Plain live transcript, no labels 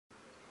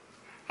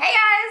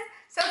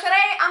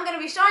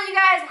going to be showing you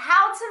guys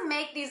how to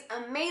make these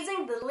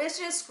amazing,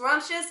 delicious,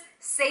 scrumptious,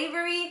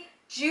 savory,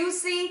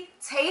 juicy,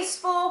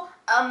 tasteful,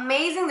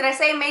 amazing. Did I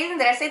say amazing?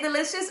 Did I say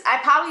delicious? I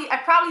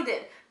probably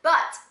did.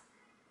 But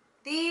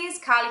these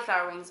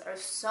cauliflower wings are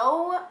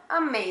so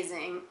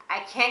amazing. I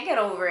can't get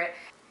over it.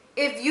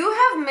 If you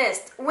have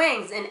missed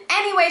wings in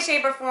any way,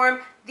 shape, or form,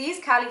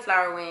 these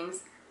cauliflower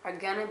wings are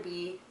gonna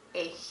be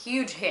a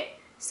huge hit.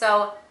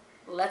 So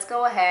let's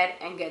go ahead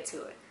and get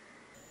to it.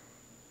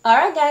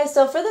 Alright guys,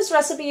 so for this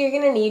recipe you're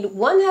going to need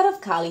 1 head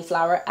of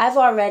cauliflower. I've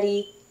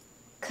already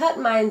cut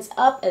mine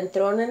up and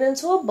thrown it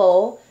into a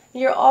bowl.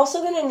 You're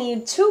also going to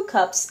need 2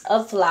 cups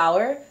of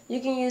flour.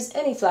 You can use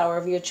any flour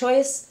of your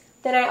choice.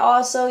 Then I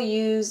also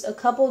used a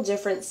couple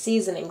different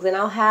seasonings, and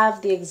I'll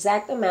have the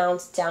exact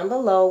amounts down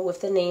below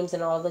with the names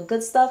and all the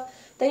good stuff.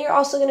 Then you're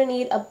also going to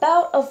need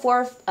about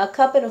a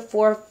cup and a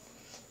fourth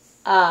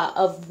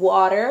of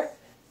water.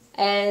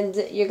 And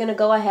you're going to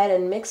go ahead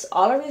and mix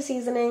all of your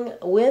seasoning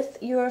with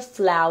your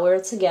flour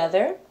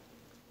together.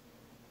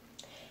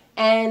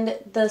 And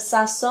the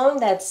sazon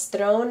that's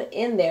thrown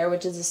in there,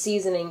 which is a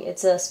seasoning,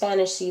 it's a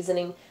Spanish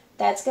seasoning,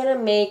 that's going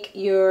to make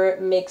your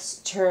mix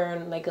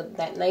turn like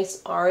that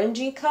nice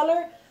orangey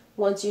color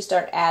once you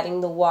start adding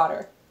the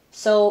water.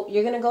 So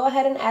you're going to go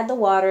ahead and add the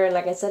water, and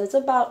like I said, it's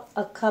about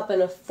a cup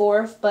and a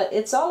fourth, but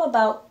it's all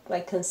about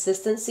like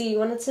consistency. You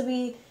want it to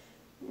be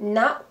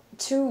not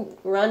too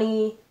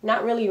runny,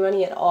 not really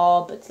runny at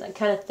all, but like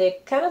kind of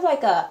thick, kind of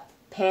like a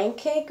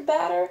pancake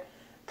batter,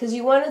 because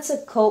you want it to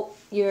coat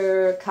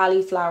your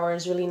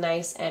cauliflowers really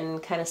nice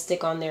and kind of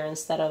stick on there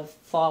instead of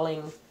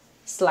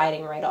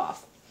sliding right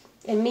off.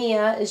 And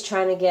Mia is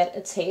trying to get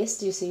a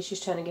taste. You see she's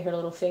trying to get her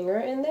little finger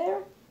in there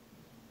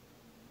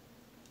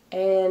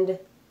and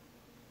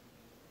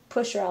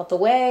push her out the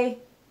way.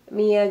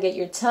 Mia, get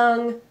your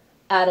tongue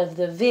out of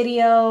the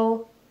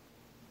video.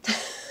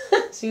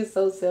 She's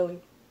so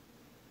silly.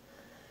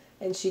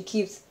 And she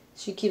keeps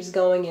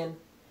going in.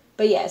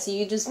 But yeah, so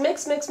you just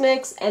mix,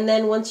 and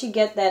then once you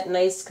get that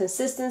nice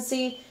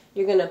consistency,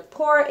 you're going to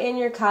pour in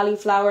your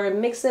cauliflower,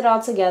 mix it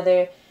all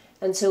together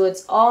until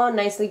it's all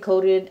nicely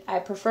coated. I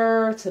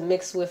prefer to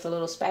mix with a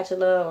little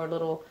spatula or a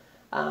little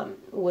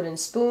wooden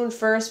spoon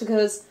first,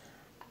 because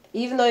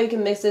even though you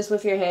can mix this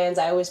with your hands,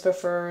 I always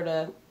prefer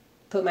to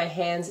put my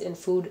hands in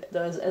food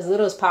as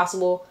little as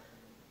possible.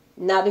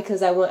 Not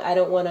because I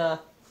don't want to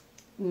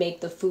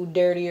make the food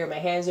dirty or my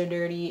hands are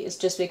dirty. It's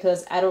just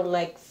because I don't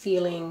like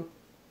feeling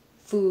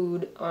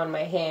food on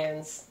my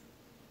hands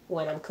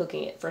when I'm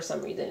cooking it for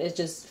some reason. It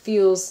just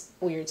feels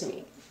weird to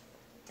me.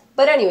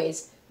 But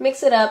anyways,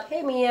 mix it up.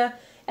 Hey Mia.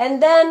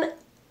 And then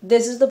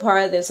this is the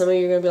part that some of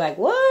you are going to be like,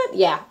 what?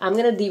 Yeah, I'm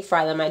going to deep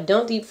fry them. I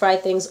don't deep fry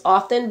things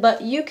often,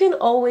 but you can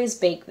always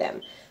bake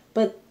them.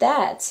 But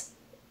that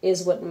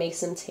is what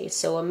makes them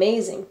taste so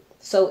amazing.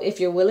 So if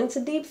you're willing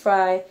to deep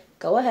fry,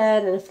 go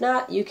ahead. And if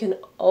not, you can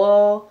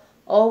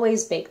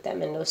always bake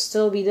them and they'll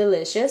still be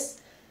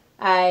delicious.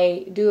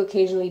 I do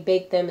occasionally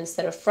bake them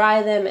instead of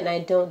fry them, and I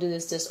don't do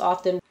this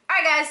often.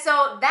 Alright guys,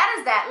 so that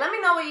is that. Let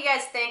me know what you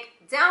guys think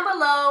down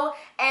below,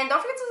 and don't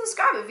forget to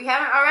subscribe if you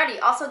haven't already.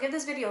 Also give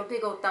this video a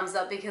big old thumbs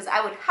up because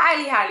I would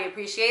highly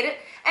appreciate it,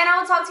 and I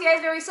will talk to you guys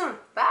very soon.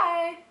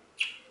 Bye!